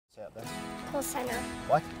Cole Center.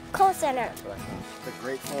 What? Cole Center. The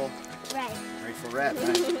Grateful Red. Grateful Red,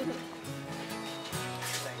 right?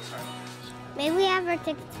 Thanks, Harlan. May we have our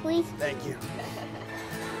tickets, please? Thank you.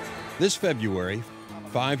 This February,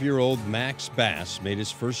 5-year-old Max Bass made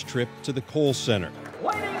his first trip to the Cole Center.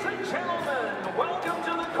 Ladies and gentlemen, welcome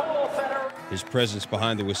to the Cole Center. His presence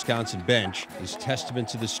behind the Wisconsin bench is testament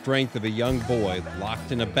to the strength of a young boy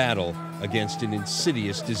locked in a battle against an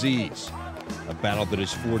insidious disease. A battle that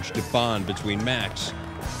has forged a bond between Max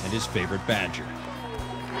and his favorite Badger.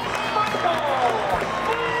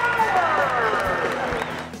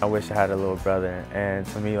 I wish I had a little brother, and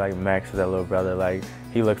to me, like, Max is that little brother. Like,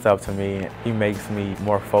 he looks up to me. He makes me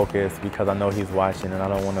more focused because I know he's watching and I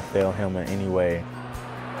don't want to fail him in any way.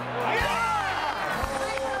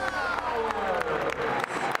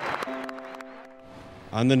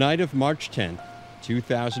 On the night of March 10th,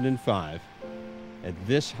 2005, at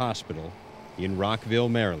this hospital in Rockville,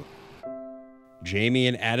 Maryland, Jamie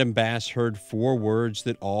and Adam Bass heard 4 words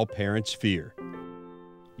that all parents fear.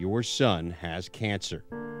 Your son has cancer.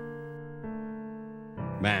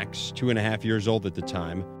 Max, 2.5 years old at the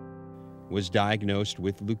time, was diagnosed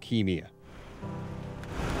with leukemia.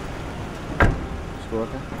 School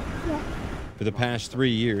okay? Yeah. For the past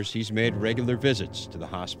 3 years, he's made regular visits to the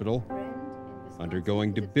hospital,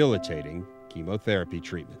 undergoing debilitating chemotherapy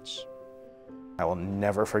treatments. I will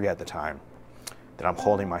never forget the time that I'm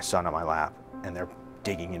holding my son on my lap and they're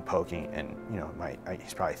digging and poking, and you know,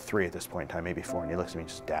 he's probably 3 at this point in time, maybe 4, and he looks at me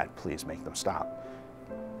and says, "Dad, please make them stop."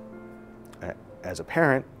 As a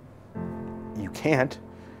parent, you can't,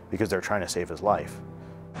 because they're trying to save his life.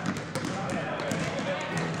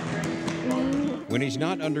 When he's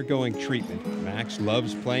not undergoing treatment, Max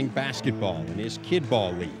loves playing basketball in his kid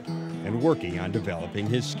ball league and working on developing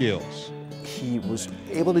his skills. He was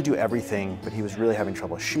able to do everything, but he was really having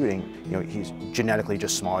trouble shooting. You know, he's genetically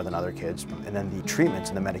just smaller than other kids, and then the treatments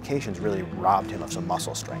and the medications really robbed him of some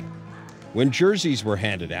muscle strength. When jerseys were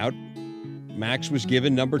handed out, Max was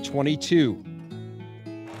given number 22.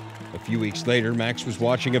 A few weeks later, Max was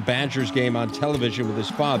watching a Badgers game on television with his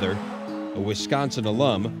father, a Wisconsin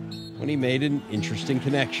alum, when he made an interesting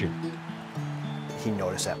connection. He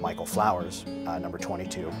noticed that Michael Flowers, number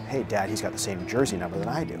 22, "Hey, Dad, he's got the same jersey number that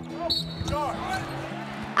I do."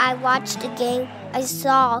 I watched the game. I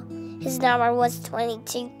saw his number was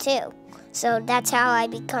 22 too. So that's how I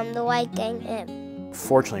become the white gang him.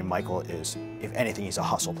 Fortunately, Michael is, if anything, he's a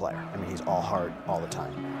hustle player. I mean, he's all hard all the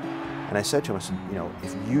time. And I said to him, I said, you know,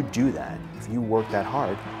 if you do that, if you work that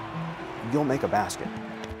hard, you'll make a basket.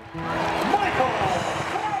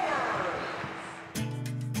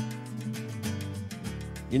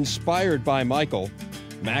 Inspired by Michael,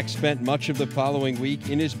 Max spent much of the following week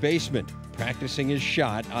in his basement, practicing his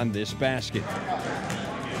shot on this basket.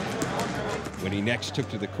 When he next took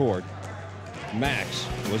to the court, Max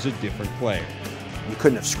was a different player. You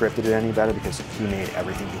couldn't have scripted it any better because he made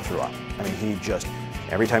everything he threw up. I mean, he just,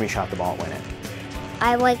 every time he shot the ball, it went in.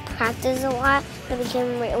 I practiced a lot and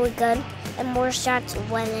became really good, and more shots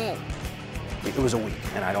went in. It was a week,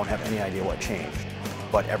 and I don't have any idea what changed.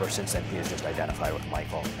 But ever since then, he has just identified with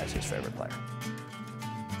Michael as his favorite player.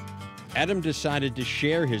 Adam decided to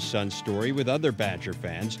share his son's story with other Badger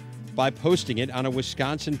fans by posting it on a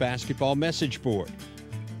Wisconsin basketball message board.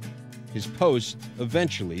 His post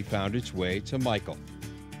eventually found its way to Michael.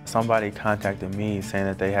 Somebody contacted me saying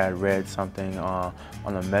that they had read something on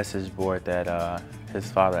a message board that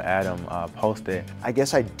his father Adam posted. I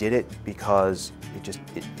guess I did it because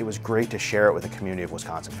it was great to share it with a community of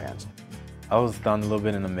Wisconsin fans. I was stunned a little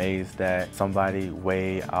bit and amazed that somebody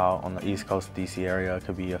way out on the East Coast DC area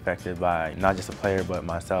could be affected by not just a player but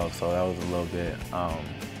myself, so that was a little bit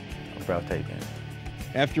breathtaking.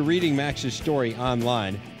 After reading Max's story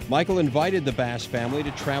online, Michael invited the Bass family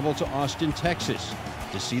to travel to Austin, Texas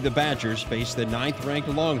to see the Badgers face the 9th-ranked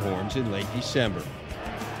Longhorns in late December.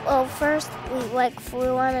 Well, first we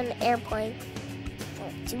flew on an airplane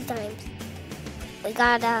 2 times. We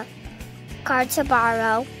got a car to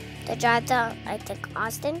borrow to drive to, I think,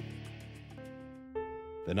 Austin.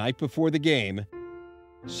 The night before the game,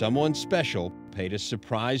 someone special paid a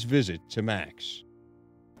surprise visit to Max.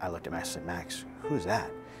 I looked at Max and said, "Max, who's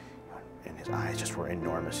that?" And his eyes just were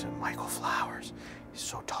enormous. And Michael Flowers, he's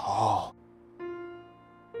so tall.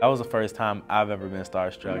 That was the first time I've ever been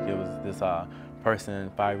starstruck. It was this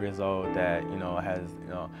person, 5 years old, that has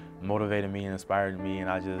motivated me and inspired me, and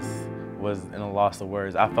I just was in a loss of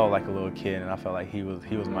words. I felt like a little kid, and I felt like he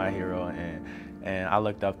was my hero, and I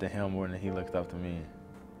looked up to him more than he looked up to me.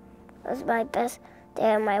 It was my best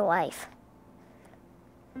day of my life.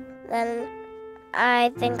 Then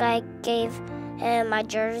I think I gave him my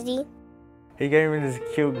jersey. He gave me this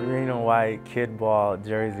cute green and white kid ball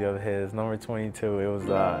jersey of his, number 22. It was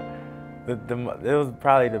it was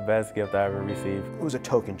probably the best gift I ever received. It was a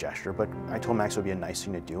token gesture, but I told Max it would be a nice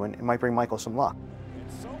thing to do, and it might bring Michael some luck.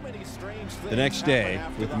 The next day,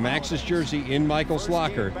 with Max's jersey in Michael's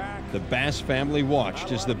locker, the Bass family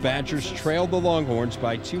watched as the Badgers trailed the Longhorns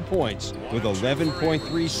by 2 points with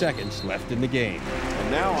 11.3 seconds left in the game.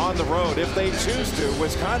 And now on the road, if they choose to,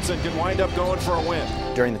 Wisconsin can wind up going for a win.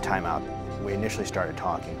 During the timeout, we initially started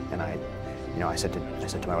talking, and I said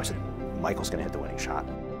to my wife, Michael's going to hit the winning shot.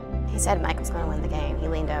 He said Michael's going to win the game. He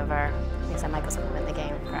leaned over. He said Michael's going to win the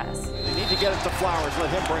game for us. They need to get it to Flowers. Let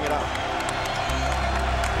him bring it up.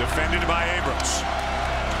 Defended by Abrams.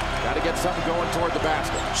 Got to get something going toward the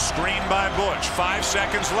basket. Screened by Butch. 5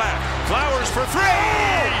 seconds left. Flowers for 3!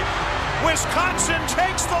 Wisconsin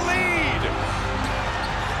takes the lead!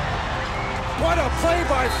 What a play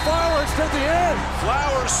by Flowers to the end!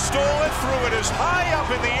 Flowers stole it, threw it as high up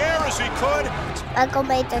in the air as he could. Michael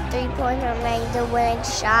made the three-pointer and made the winning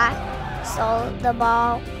shot, stole the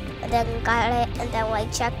ball, and then got it, and then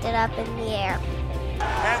we checked it up in the air.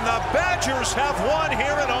 And the Badgers have won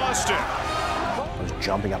here in Austin. I was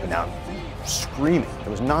jumping up and down, screaming. It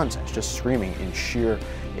was nonsense, just screaming in sheer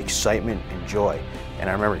excitement and joy. And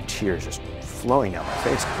I remember tears just flowing down my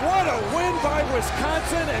face. What a win by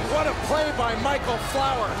Wisconsin, and what a play by Michael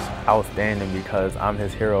Flowers. Outstanding because I'm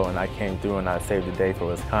his hero and I came through and I saved the day for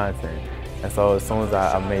Wisconsin. And so as soon as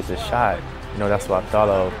I made the shot, that's what I thought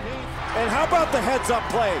of. And how about the heads-up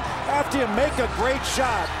play? After you make a great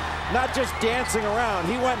shot, not just dancing around,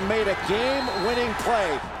 he went and made a game-winning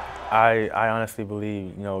play. I honestly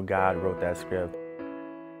believe, God wrote that script.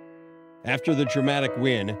 After the dramatic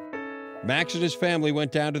win, Max and his family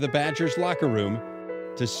went down to the Badgers' locker room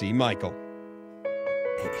to see Michael.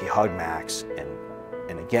 He hugged Max,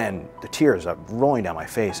 and again, the tears are rolling down my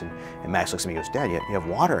face, and Max looks at me and goes, Dad, you have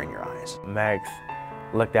water in your eyes. Max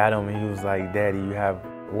looked at him and he was like, Daddy, you have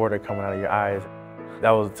water coming out of your eyes.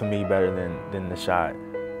 That was, to me, better than the shot.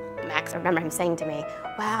 Max, I remember him saying to me,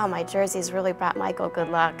 wow, my jersey's really brought Michael good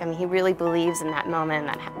luck. I mean, he really believes in that moment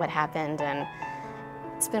and what happened, and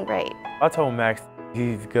it's been great. I told Max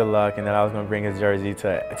he's good luck and that I was going to bring his jersey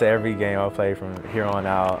to every game I'll play from here on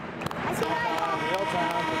out.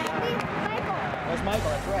 That's Michael,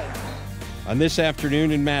 that's right. On this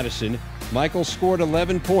afternoon in Madison, Michael scored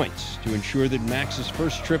 11 points to ensure that Max's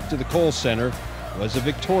first trip to the Kohl Center was a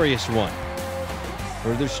victorious one,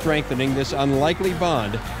 further strengthening this unlikely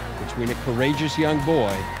bond between a courageous young boy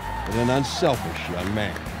and an unselfish young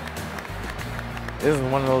man. This is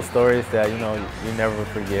one of those stories that, you never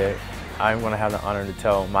forget. I'm going to have the honor to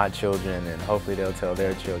tell my children, and hopefully they'll tell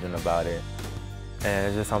their children about it. And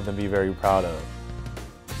it's just something to be very proud of.